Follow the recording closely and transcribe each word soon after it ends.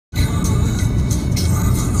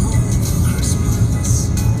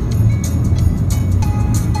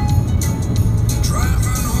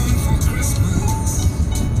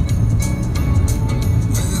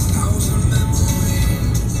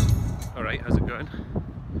it going?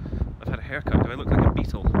 I've had a haircut. Do I look like a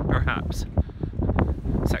beetle? Perhaps.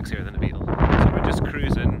 Sexier than a beetle. So we're just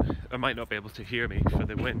cruising. I might not be able to hear me for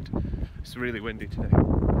the wind. It's really windy today.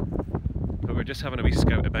 But we're just having a wee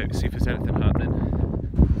scout about to see if there's anything happening.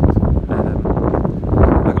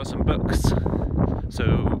 I've got some books,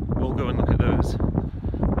 so we'll go and look at those.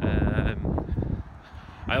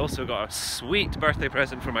 I also got a sweet birthday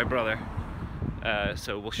present for my brother,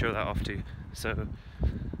 so we'll show that off too. So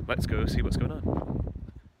let's go see what's going on.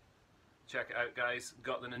 Check it out, guys.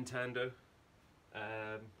 Got the Nintendo.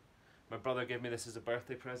 My brother gave me this as a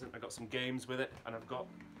birthday present. I got some games with it, and I've got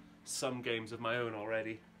some games of my own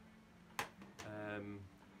already.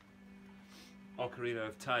 Ocarina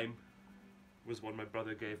of Time was one my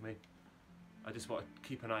brother gave me. I just want to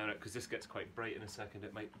keep an eye on it because this gets quite bright in a second.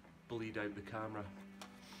 It might bleed out the camera.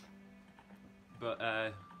 But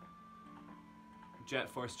Jet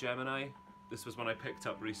Force Gemini, this was one I picked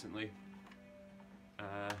up recently. See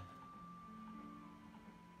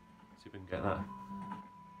if we can get that.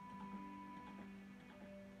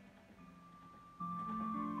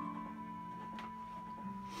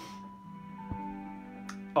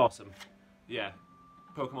 Awesome. Yeah,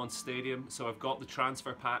 Pokemon Stadium. So I've got the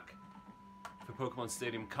transfer pack for Pokemon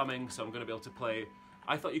Stadium coming, so I'm going to be able to play.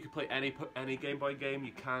 I thought you could play any Game Boy game.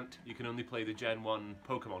 You can't. You can only play the Gen 1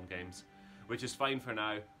 Pokemon games, which is fine for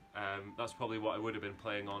now. That's probably what I would have been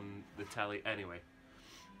playing on the telly anyway.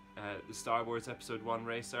 The Star Wars Episode 1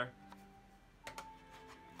 Racer,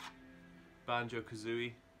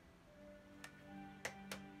 Banjo-Kazooie,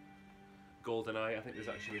 GoldenEye. I think there's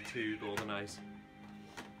actually 2 GoldenEyes.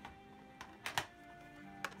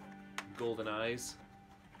 GoldenEyes.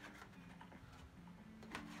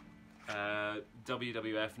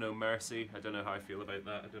 WWF No Mercy. I don't know how I feel about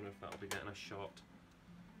that. I don't know if that'll be getting a shot.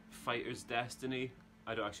 Fighter's Destiny.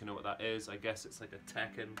 I don't actually know what that is. I guess it's like a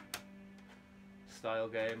Tekken style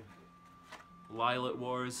game. Lylat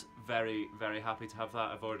Wars. Very, very happy to have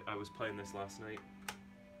that. I was playing this last night.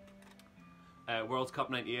 World Cup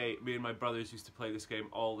 98. Me and my brothers used to play this game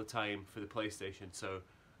all the time for the PlayStation, so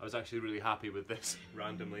I was actually really happy with this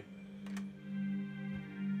randomly.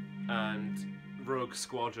 And Rogue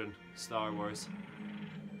Squadron, Star Wars.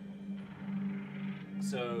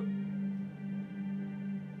 So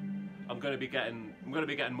I'm going to be getting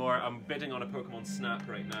more. I'm bidding on a Pokemon Snap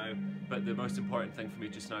right now, but the most important thing for me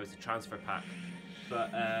just now is the transfer pack. But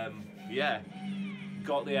yeah,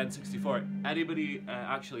 got the N64. Anybody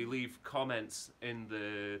actually leave comments in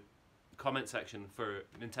the comment section for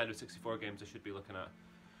Nintendo 64 games I should be looking at.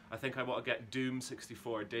 I think I want to get Doom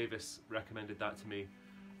 64. Davis recommended that to me.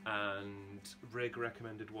 And Rig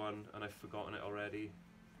recommended one, and I've forgotten it already.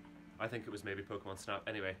 I think it was maybe Pokemon Snap.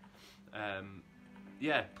 Anyway,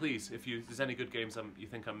 yeah, please, if there's any good games you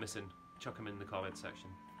think I'm missing, chuck them in the comment section.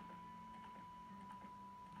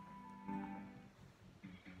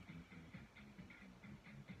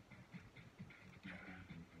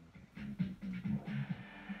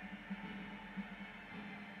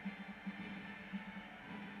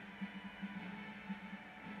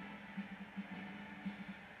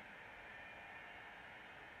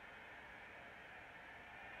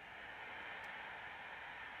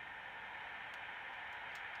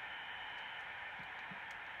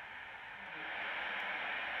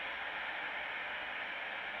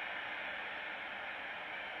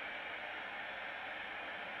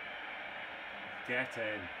 Get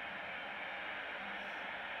in.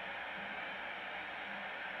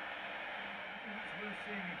 That's worth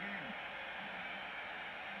seeing again.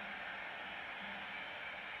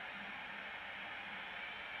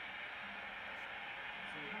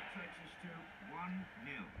 So that takes us to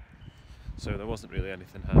 1-0. So there wasn't really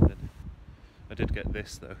anything happening. I did get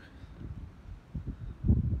this though.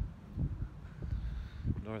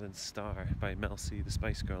 Northern Star by Mel C, the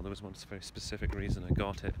Spice Girl. There was one very specific reason I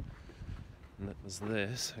got it. And that was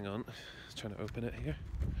this. Hang on, I'm trying to open it here.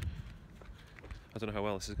 I don't know how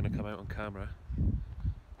well this is going to come out on camera.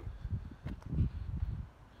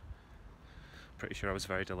 Pretty sure I was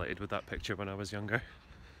very delighted with that picture when I was younger.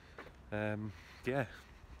 Yeah,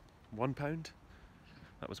 £1.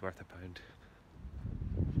 That was worth £1.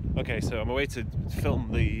 Okay, so I'm away to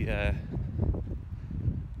film the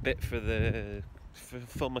bit for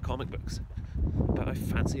film my comic books. But I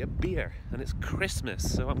fancy a beer, and it's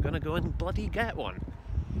Christmas, so I'm gonna go and bloody get one.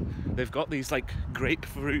 They've got these like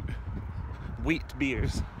grapefruit wheat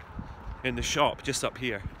beers in the shop just up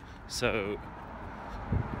here, so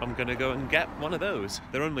I'm gonna go and get one of those.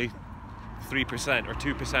 They're only 3% or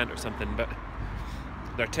 2% or something, but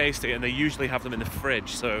they're tasty, and they usually have them in the fridge,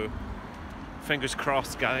 so fingers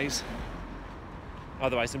crossed, guys.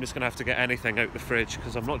 Otherwise I'm just going to have to get anything out the fridge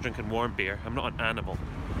because I'm not drinking warm beer. I'm not an animal.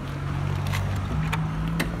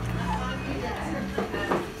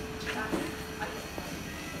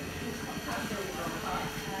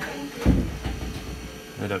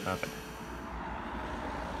 I don't have it.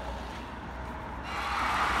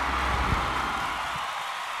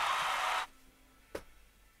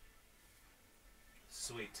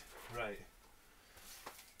 Sweet. Right.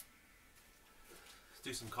 Let's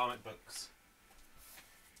do some comic books.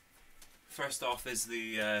 First off is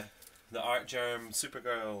the Artgerm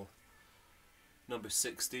Supergirl number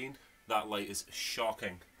 16. That light is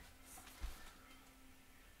shocking.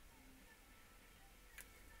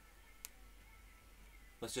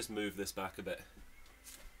 Let's just move this back a bit.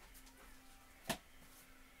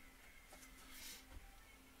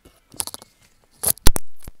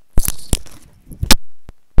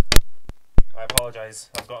 I apologise,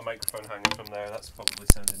 I've got a microphone hanging from there, that's probably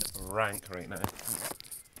sounding rank right now.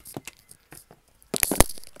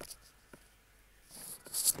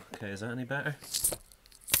 Okay, is that any better?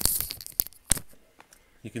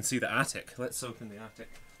 You can see the attic. Let's open the attic.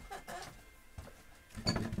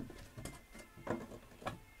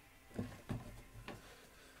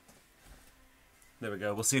 There we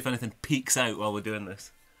go. We'll see if anything peeks out while we're doing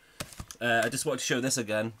this. I just wanted to show this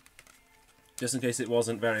again, just in case it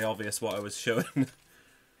wasn't very obvious what I was showing.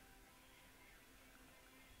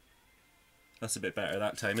 That's a bit better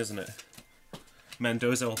that time, isn't it?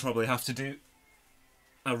 Mendoza will probably have to do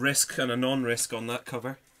a risk and a non-risk on that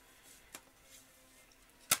cover.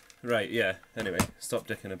 Right, yeah. Anyway, stop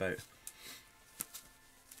dicking about.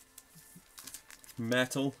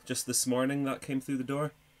 Metal, just this morning that came through the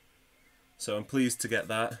door. So I'm pleased to get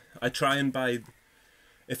that. I try and buy...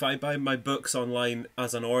 If I buy my books online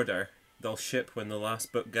as an order, they'll ship when the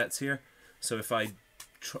last book gets here. So if I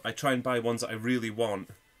try and buy ones that I really want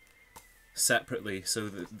separately so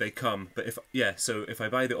that they come. But if I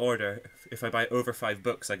buy the order, if I buy over 5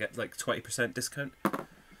 books, I get like 20% discount.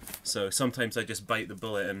 So sometimes I just bite the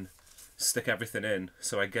bullet and stick everything in,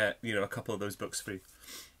 so I get, you know, a couple of those books free.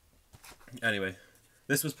 Anyway,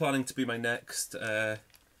 this was planning to be my next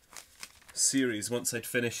series once I'd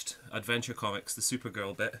finished Adventure Comics, the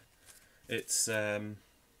Supergirl bit. It's I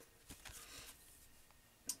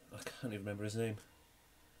can't even remember his name.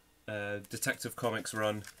 Detective Comics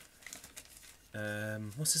run.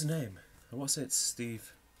 What's his name? What's it?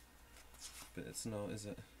 Steve. But it's not, is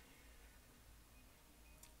it?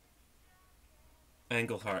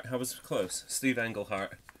 Englehart. I was close. Steve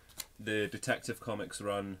Englehart. The Detective Comics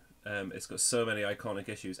run. It's got so many iconic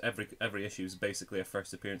issues. Every issue is basically a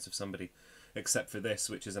first appearance of somebody, except for this,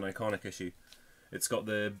 which is an iconic issue. It's got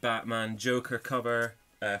the Batman Joker cover,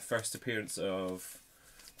 first appearance of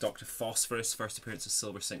Dr. Phosphorus, first appearance of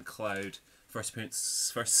Silver St. Cloud, first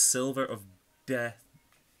Silver of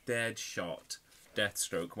Deadshot,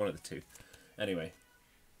 Deathstroke, one of the two. Anyway,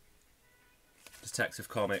 Detective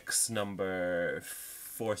Comics number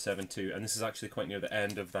 472, and this is actually quite near the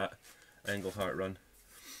end of that Englehart run.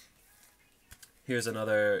 Here's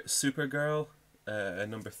another Supergirl,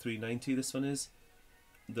 number 390 this one is,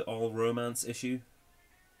 the all-romance issue.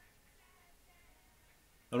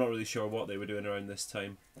 I'm not really sure what they were doing around this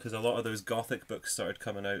time, because a lot of those gothic books started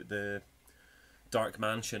coming out, the Dark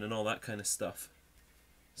Mansion and all that kind of stuff.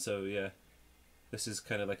 So yeah, this is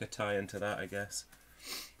kind of like a tie-in to that, I guess.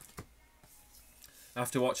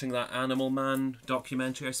 After watching that Animal Man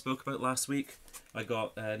documentary I spoke about last week, I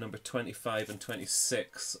got number 25 and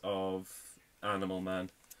 26 of Animal Man.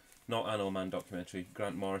 Not Animal Man documentary,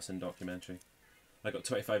 Grant Morrison documentary. I got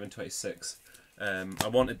 25 and 26. I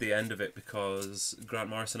wanted the end of it because Grant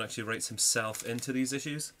Morrison actually writes himself into these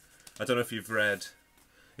issues. I don't know if you've read...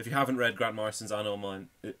 If you haven't read Grant Morrison's Animal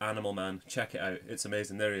Man, check it out. It's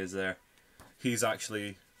amazing. There he is there. He's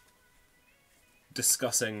actually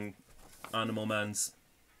discussing Animal Man's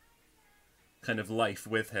kind of life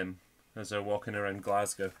with him as they're walking around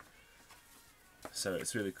Glasgow. So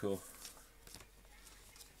it's really cool.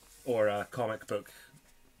 Or a comic book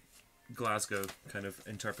Glasgow kind of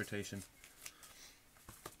interpretation.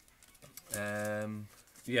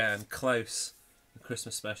 Yeah, and Klaus, the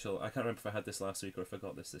Christmas special. I can't remember if I had this last week or if I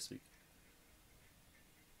got this week.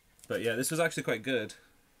 But yeah, this was actually quite good.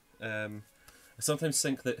 I sometimes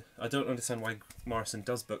think that I don't understand why Morrison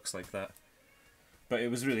does books like that, but it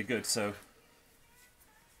was really good, so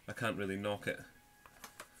I can't really knock it.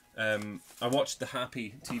 I watched the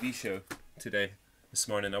Happy TV show this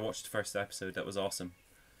morning. I watched the first episode. That was awesome.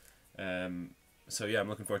 So yeah, I'm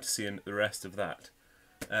looking forward to seeing the rest of that.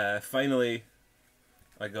 Finally,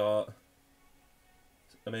 I got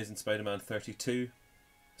Amazing Spider-Man 32.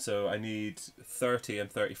 So I need 30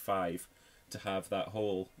 and 35 to have that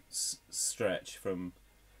whole stretch from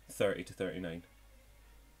 30 to 39.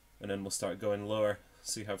 And then we'll start going lower,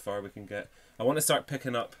 see how far we can get. I want to start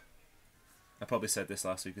picking up, I probably said this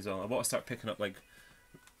last week as well, I want to start picking up like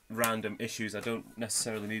random issues. I don't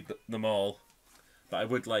necessarily need them all, but I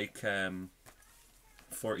would like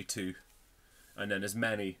 42 and then as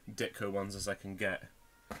many Ditko ones as I can get.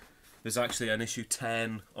 There's actually an issue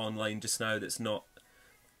 10 online just now that's not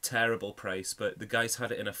terrible price, but the guy's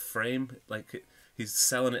had it in a frame, like he's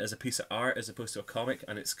selling it as a piece of art as opposed to a comic,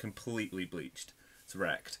 and it's completely bleached. It's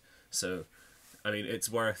wrecked. So, I mean, it's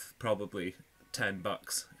worth probably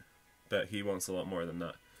 $10, but he wants a lot more than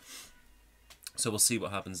that. So we'll see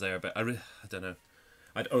what happens there, but I don't know.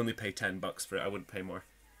 I'd only pay $10 for it. I wouldn't pay more.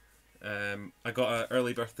 I got an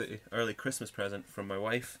early Christmas present from my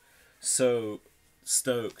wife. So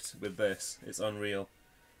stoked with this. It's unreal.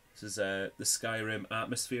 This is the Skyrim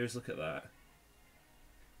Atmospheres. Look at that.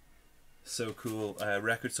 So cool.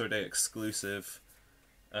 Record Store Day exclusive.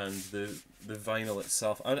 And the vinyl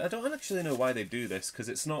itself. I don't actually know why they do this, because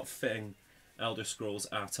it's not fitting Elder Scrolls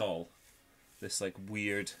at all. This like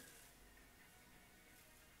weird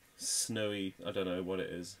snowy, I don't know what it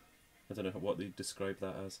is. I don't know what they describe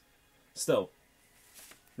that as. Still,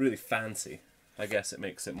 really fancy. I guess it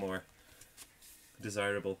makes it more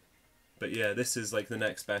desirable. But yeah, this is like the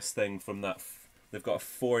next best thing from that. They've got a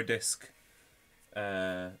 4-disc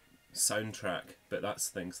soundtrack, but that's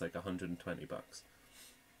things like $120.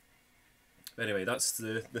 Anyway, that's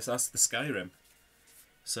the Skyrim.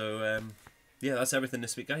 So yeah, that's everything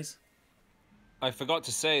this week, guys. I forgot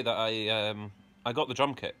to say that I got the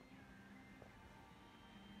drum kit.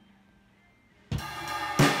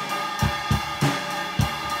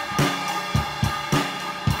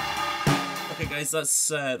 Okay, guys,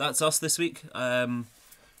 that's us this week.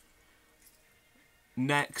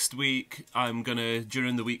 Next week,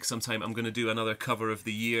 during the week sometime, I'm gonna do another cover of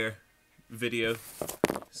the year video.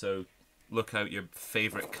 So look out your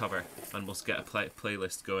favourite cover, and we'll get a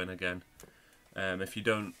playlist going again. If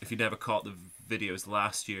you never caught the videos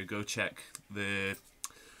last year, go check I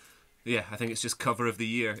think it's just cover of the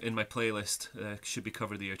year in my playlist. Should be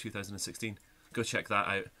cover of the year 2016. Go check that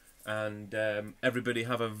out. And everybody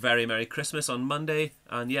have a very Merry Christmas on Monday,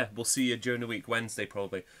 and yeah, we'll see you during the week, Wednesday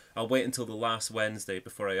probably. I'll wait until the last Wednesday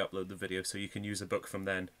before I upload the video, so you can use a book from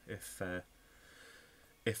then if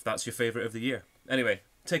that's your favourite of the year. Anyway,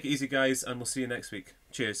 take it easy, guys, and we'll see you next week.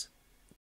 Cheers.